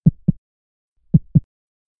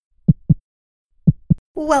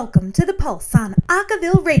Welcome to The Pulse on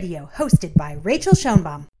Acaville Radio, hosted by Rachel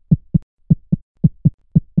Schoenbaum.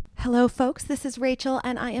 Hello, folks. This is Rachel,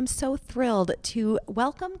 and I am so thrilled to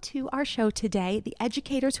welcome to our show today the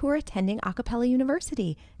educators who are attending Cappella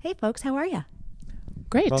University. Hey, folks, how are you?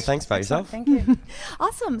 Great. Well, thanks. By yourself. Thank you.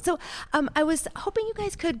 Awesome. So I was hoping you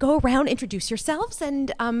guys could go around, introduce yourselves,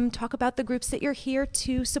 and talk about the groups that you're here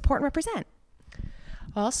to support and represent.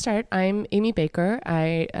 Well, I'll start. I'm Amy Baker.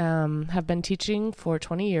 I have been teaching for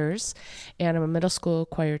 20 years, and I'm a middle school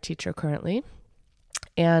choir teacher currently.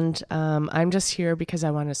 And I'm just here because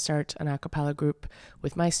I want to start an a cappella group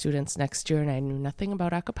with my students next year, and I knew nothing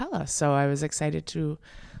about a cappella. So I was excited to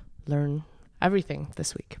learn everything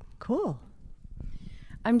this week. Cool.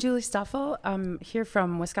 I'm Julie Stoffel. I'm here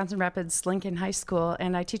from Wisconsin Rapids Lincoln High School,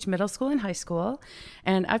 and I teach middle school and high school.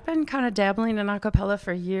 And I've been kind of dabbling in a cappella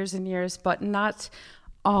for years and years, but not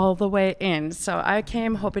all the way in. So I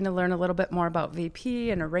came hoping to learn a little bit more about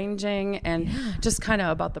VP and arranging and just kind of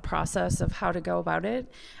about the process of how to go about it.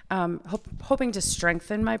 Hoping to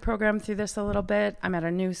strengthen my program through this a little bit. I'm at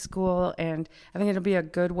a new school, and I think it'll be a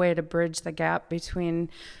good way to bridge the gap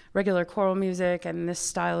between regular choral music and this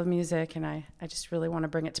style of music. And I just really want to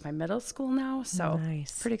bring it to my middle school now. So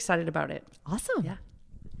pretty excited about it. Awesome. Yeah.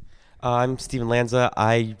 I'm Stephen Lanza.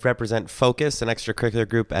 I represent Focus, an extracurricular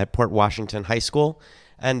group at Port Washington High School.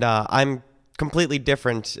 And I'm completely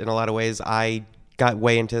different in a lot of ways. I got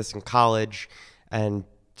way into this in college and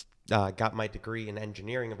got my degree in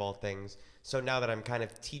engineering of all things. So now that I'm kind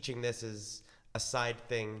of teaching this as a side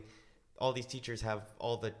thing, all these teachers have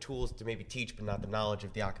all the tools to maybe teach, but not the knowledge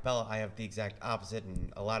of the a cappella. I have the exact opposite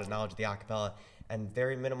and a lot of knowledge of the a cappella and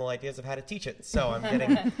very minimal ideas of how to teach it. So I'm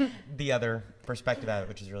getting the other perspective of it,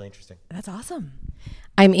 which is really interesting. That's awesome.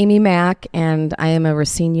 I'm Amy Mack, and I am a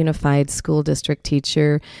Racine Unified School District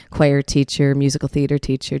teacher, choir teacher, musical theater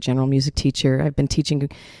teacher, general music teacher. I've been teaching,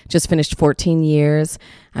 just finished 14 years.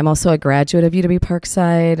 I'm also a graduate of UW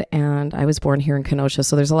Parkside, and I was born here in Kenosha,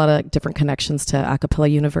 so there's a lot of different connections to A Cappella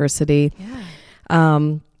University. Yeah.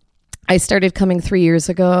 I started coming 3 years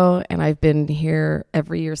ago, and I've been here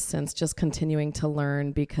every year since, just continuing to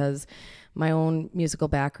learn because my own musical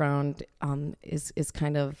background is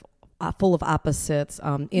kind of full of opposites.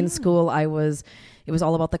 In school, it was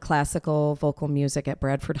all about the classical vocal music at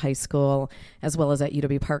Bradford High School, as well as at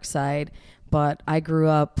UW Parkside. But I grew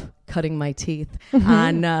up cutting my teeth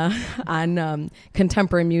on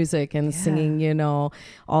contemporary music and singing, all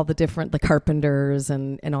the Carpenters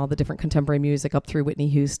and all the different contemporary music up through Whitney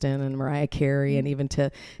Houston and Mariah Carey and even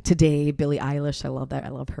to today, Billie Eilish. I love that. I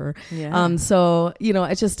love her. Yeah. So,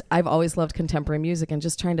 I've always loved contemporary music and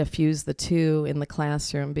just trying to fuse the two in the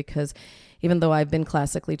classroom because even though I've been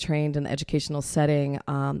classically trained in the educational setting,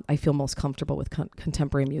 I feel most comfortable with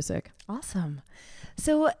contemporary music. Awesome.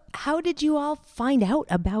 So how did you all find out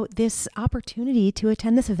about this opportunity to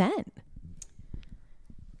attend this event?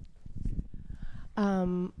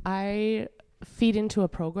 I feed into a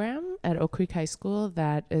program at Oak Creek High School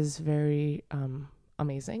that is very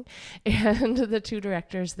amazing. And the two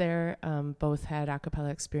directors there both had a cappella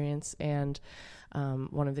experience, and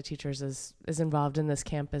one of the teachers is involved in this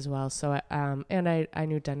camp as well. So, and I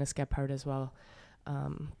knew Dennis Gephardt as well.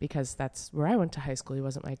 Because that's where I went to high school. He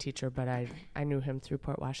wasn't my teacher, but I knew him through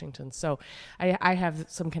Port Washington. So I have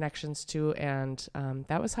some connections too, and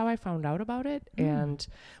that was how I found out about it and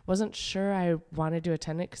wasn't sure I wanted to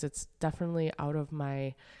attend it because it's definitely out of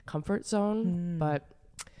my comfort zone, but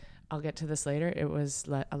I'll get to this later. It was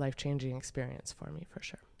a life-changing experience for me for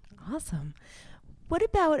sure. Awesome. What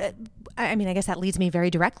about, I guess that leads me very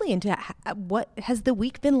directly into what has the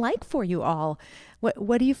week been like for you all?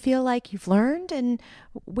 What do you feel like you've learned, and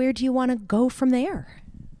where do you want to go from there?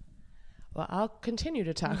 Well, I'll continue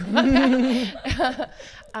to talk.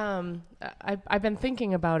 I've been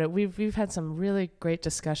thinking about it. We've had some really great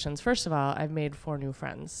discussions. First of all, I've made 4 new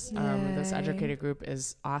friends. This educator group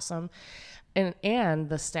is awesome. And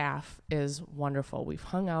the staff is wonderful. We've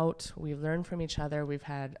hung out, we've learned from each other, we've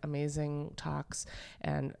had amazing talks,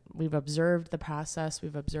 and we've observed the process.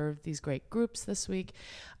 We've observed these great groups this week.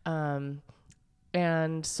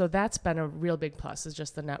 And so that's been a real big plus, is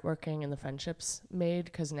just the networking and the friendships made,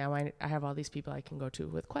 because now I have all these people I can go to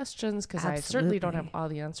with questions, because I certainly don't have all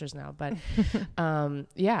the answers now. But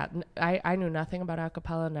I knew nothing about a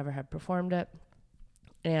cappella, never had performed it.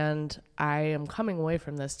 And I am coming away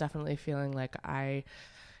from this definitely feeling like I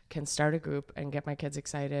can start a group and get my kids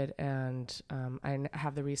excited, and I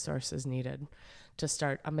have the resources needed to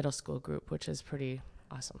start a middle school group, which is pretty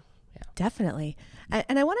awesome. Yeah. Definitely.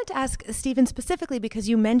 And I wanted to ask Stephen specifically, because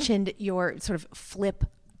you mentioned your sort of flip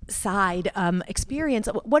side experience.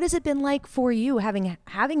 What has it been like for you having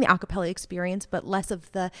the a cappella experience, but less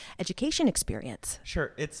of the education experience?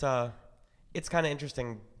 Sure, it's kind of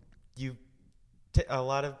interesting. A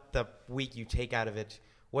lot of the week you take out of it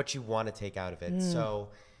what you want to take out of it. So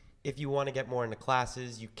if you want to get more into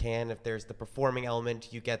classes, you can. If there's the performing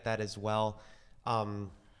element, you get that as well.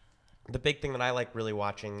 The big thing that I like really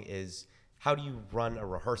watching is how do you run a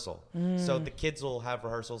rehearsal? So the kids will have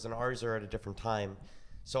rehearsals and ours are at a different time.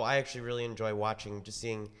 So I actually really enjoy watching, just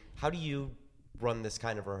seeing how do you run this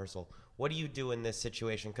kind of rehearsal? What do you do in this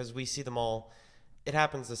situation? Because we see them all. It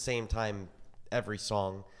happens the same time every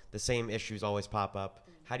song. The same issues always pop up.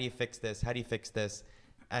 How do you fix this? How do you fix this?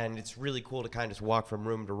 And it's really cool to kind of just walk from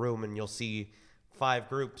room to room and you'll see 5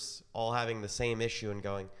 groups all having the same issue and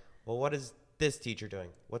going, well, what is this teacher doing?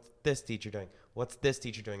 What's this teacher doing? What's this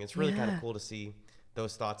teacher doing? It's really kind of cool to see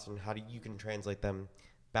those thoughts and how you can translate them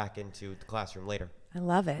back into the classroom later. I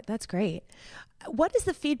love it. That's great. What is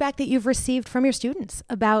the feedback that you've received from your students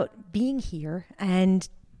about being here and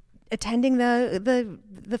attending the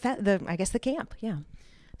I guess the camp? Yeah.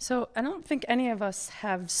 So I don't think any of us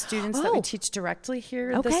have students that we teach directly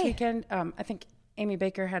here this weekend. I think Amy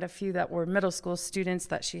Baker had a few that were middle school students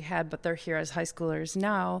that she had, but they're here as high schoolers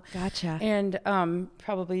now. Gotcha. And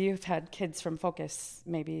probably you've had kids from Focus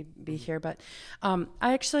maybe be here, but I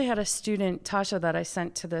actually had a student, Tasha, that I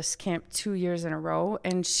sent to this camp 2 years in a row,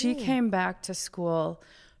 and she came back to school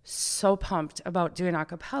so pumped about doing a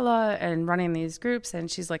cappella and running these groups, and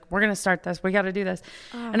she's like, we're gonna start this, we got to do this.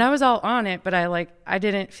 And I was all on it, but I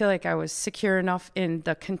didn't feel like I was secure enough in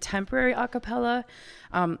the contemporary a cappella.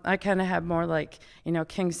 I kind of had more like,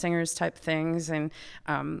 King Singers type things and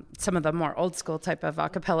some of the more old school type of a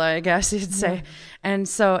cappella, I guess you'd say. And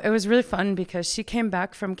so it was really fun because she came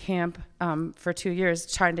back from camp for 2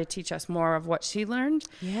 years trying to teach us more of what she learned.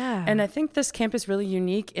 Yeah. And I think this camp is really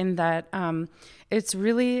unique in that it's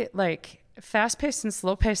really like fast-paced and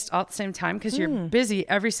slow-paced all at the same time because you're busy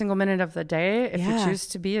every single minute of the day. If you choose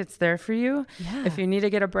to be, it's there for you. Yeah. If you need to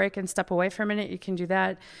get a break and step away for a minute, you can do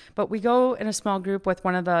that. But we go in a small group with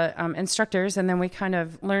one of the instructors, and then we kind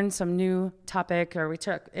of learn some new topic, or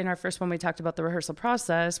in our first one, we talked about the rehearsal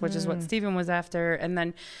process, which is what Stephen was after. And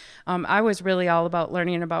then I was really all about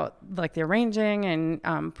learning about like the arranging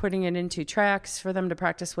and putting it into tracks for them to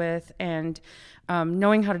practice with, and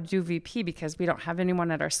knowing how to do VP because we don't have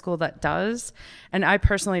anyone at our school that does. And I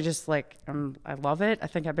personally just I love it. I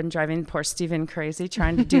think I've been driving poor Steven crazy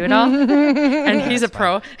trying to do it all. And he's a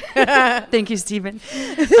pro. Thank you, Steven.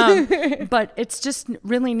 But it's just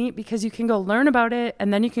really neat because you can go learn about it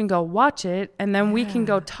and then you can go watch it and then we can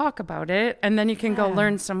go talk about it and then you can go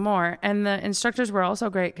learn some more. And the instructors were also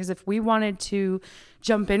great because if we wanted to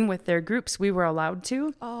jump in with their groups, we were allowed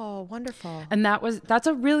to. Oh, wonderful. And that's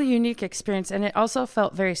a really unique experience. And it also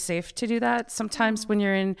felt very safe to do that. Sometimes when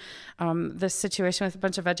you're in this situation with a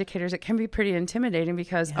bunch of educators, it can be pretty intimidating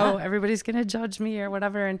because, everybody's going to judge me or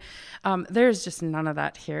whatever. And there's just none of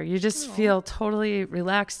that here. You just feel totally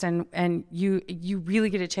relaxed and you really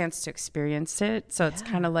get a chance to experience it. So it's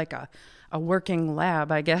kind of like a working lab,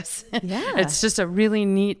 I guess. Yeah. It's just a really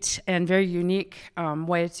neat and very unique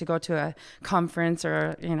way to go to a conference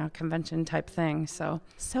or convention type thing. So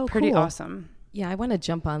pretty cool. awesome. Yeah, I want to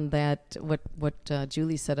jump on that, what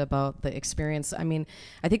Julie said about the experience. I mean,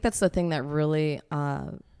 I think that's the thing that really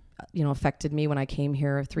affected me when I came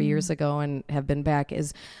here 3 years ago and have been back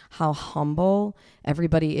is how humble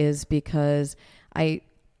everybody is because I've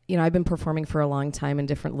been performing for a long time in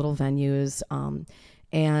different little venues,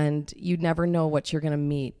 and you never know what you're going to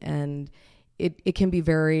meet. And it can be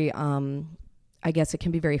very, I guess it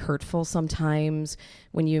can be very hurtful sometimes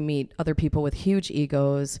when you meet other people with huge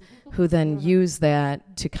egos who then use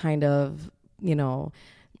that to kind of,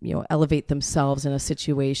 elevate themselves in a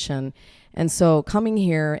situation. And so coming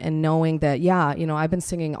here and knowing that, I've been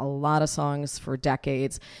singing a lot of songs for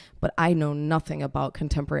decades, but I know nothing about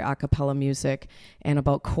contemporary a cappella music and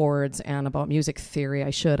about chords and about music theory.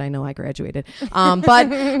 I know I graduated.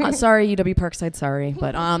 But sorry, UW Parkside, sorry.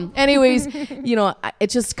 But anyways,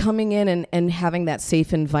 it's just coming in and having that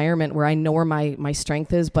safe environment where I know where my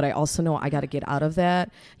strength is, but I also know I got to get out of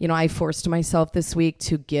that. I forced myself this week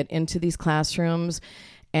to get into these classrooms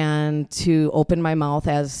and to open my mouth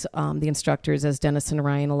as the instructors, as Dennis and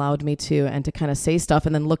Ryan allowed me to, and to kind of say stuff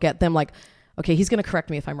and then look at them like, okay, he's going to correct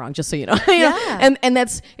me if I'm wrong, just so you know. And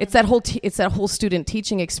it's that whole student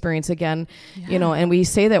teaching experience again, and we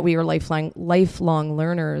say that we are lifelong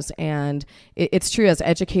learners, and it's true. As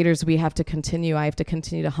educators, I have to continue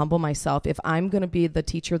to humble myself. If I'm going to be the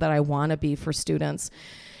teacher that I want to be for students,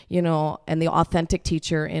 and the authentic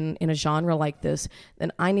teacher in a genre like this,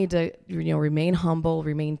 then I need to, remain humble,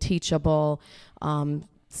 remain teachable,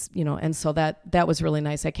 and so that was really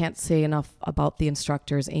nice. I can't say enough about the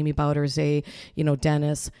instructors, Amy Bowderzay,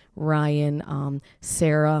 Dennis, Ryan,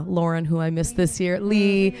 Sarah, Lauren, who I missed this year,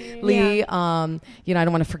 Lee, I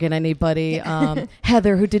don't want to forget anybody.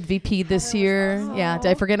 Heather, who did VP this year. Yeah,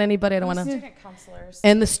 did I forget anybody? I don't want to. Student counselors.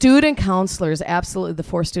 And the student counselors, absolutely. The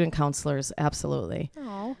 4 student counselors, absolutely.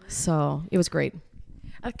 Oh. So it was great.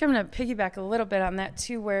 I'm going to piggyback a little bit on that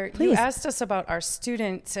too, where you asked us about our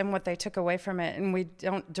students and what they took away from it. And we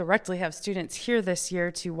don't directly have students here this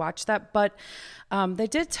year to watch that, but they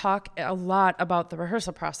did talk a lot about the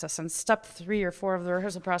rehearsal process. And step 3 or 4 of the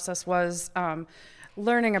rehearsal process was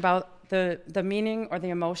learning about the meaning or the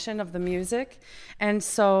emotion of the music. And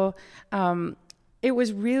so it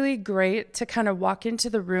was really great to kind of walk into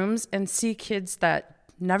the rooms and see kids that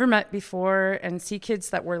never met before, and see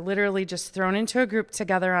kids that were literally just thrown into a group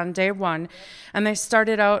together on day 1. And they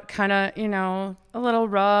started out kind of, a little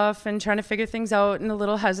rough and trying to figure things out and a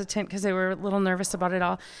little hesitant because they were a little nervous about it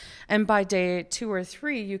all. And by day 2 or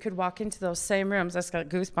 3, you could walk into those same rooms. I just got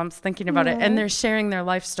goosebumps thinking about it. And they're sharing their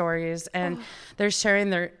life stories, and they're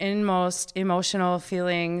sharing their inmost emotional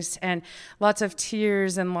feelings, and lots of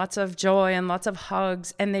tears and lots of joy and lots of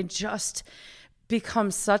hugs. And they just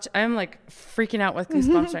become such, I'm like freaking out with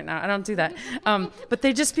goosebumps right now. I don't do that. But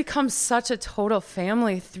they just become such a total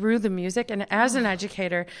family through the music. And as an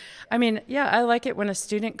educator, I like it when a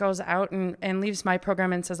student goes out and leaves my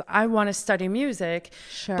program and says, I want to study music.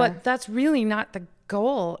 Sure. But that's really not the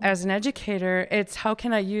goal as an educator. It's how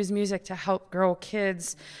can I use music to help grow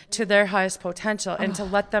kids to their highest potential and to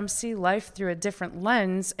let them see life through a different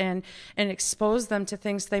lens and expose them to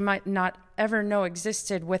things they might not ever know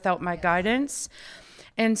existed without my guidance.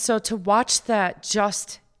 And so to watch that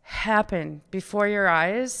just happen before your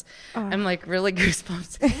eyes, I'm like really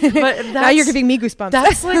goosebumps. But Now you're giving me goosebumps.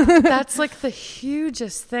 That's like the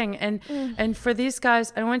hugest thing. And for these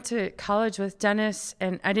guys, I went to college with Dennis,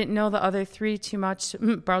 and I didn't know the other 3 too much.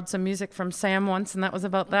 Borrowed some music from Sam once, and that was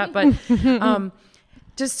about that. But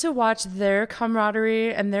just to watch their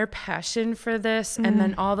camaraderie and their passion for this, and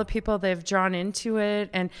then all the people they've drawn into it,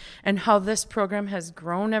 and how this program has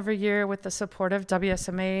grown every year with the support of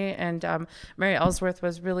WSMA, and Mary Ellsworth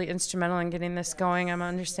was really instrumental in getting this going, I'm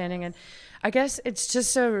understanding. And I guess it's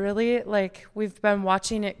just a really, we've been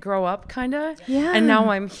watching it grow up kind of. Yeah. And now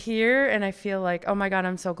I'm here, and I feel like, oh my God,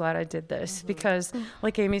 I'm so glad I did this. Because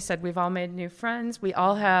like Amy said, we've all made new friends. We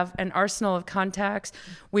all have an arsenal of contacts.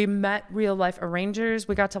 We met real life arrangers.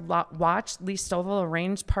 We got to watch Lee Stovall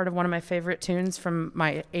arrange part of one of my favorite tunes from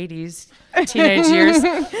my 80s teenage years.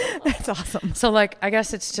 That's awesome. So I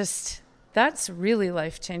guess it's just, that's really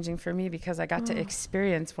life-changing for me because I got to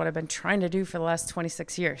experience what I've been trying to do for the last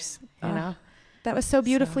 26 years, you know? That was so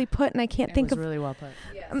beautifully put, and I can't think of really well put.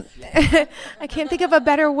 I can't think of a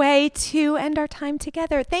better way to end our time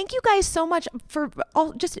together. Thank you guys so much for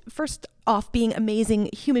just first off being amazing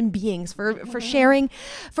human beings, for sharing,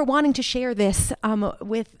 for wanting to share this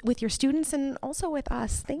with your students and also with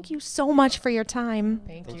us. Thank you so much for your time.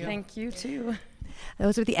 Thank you. Thank you, too.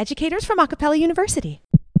 Those are the educators from Cappella University.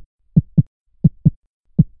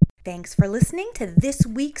 Thanks for listening to this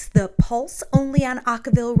week's The Pulse, only on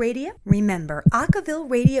Acaville Radio. Remember, Acaville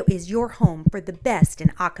Radio is your home for the best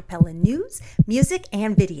in a cappella news, music,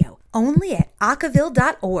 and video. Only at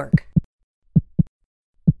acaville.org.